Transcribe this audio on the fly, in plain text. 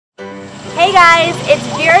Hey guys, it's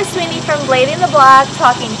Vera Sweeney from Lady in the Blog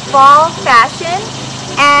talking fall fashion,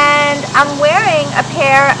 and I'm wearing a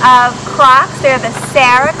pair of Crocs. They're the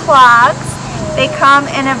Clogs. They come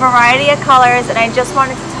in a variety of colors, and I just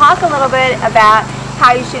wanted to talk a little bit about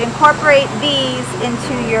how you should incorporate these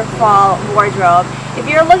into your fall wardrobe. If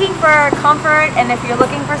you're looking for comfort and if you're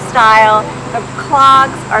looking for style, the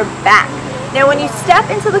Clogs are back. Now when you step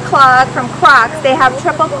into the clog from Crocs, they have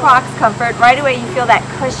triple Crocs comfort. Right away you feel that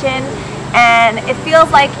cushion and it feels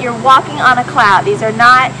like you're walking on a cloud. These are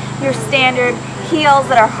not your standard heels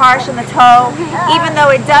that are harsh on the toe. Even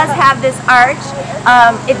though it does have this arch,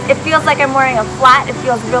 it feels like I'm wearing a flat. It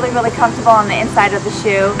feels really, really comfortable on the inside of the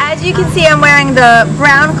shoe. As you can see, I'm wearing the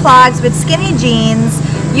brown clogs with skinny jeans.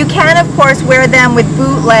 You can, of course, wear them with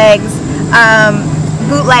bootlegs,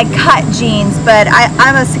 bootleg cut jeans, but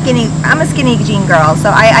I'm a skinny jean girl, so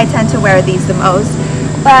I tend to wear these the most.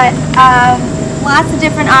 But lots of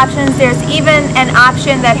different options. There's even an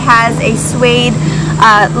option that has a suede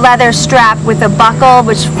leather strap with a buckle,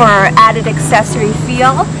 which for added accessory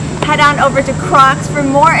feel. Head on over to Crocs for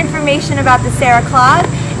more information about the Clog,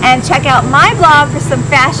 and check out my blog for some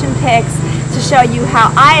fashion pics to show you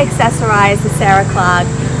how I accessorize the Clog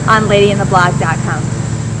on ladyintheblog.com.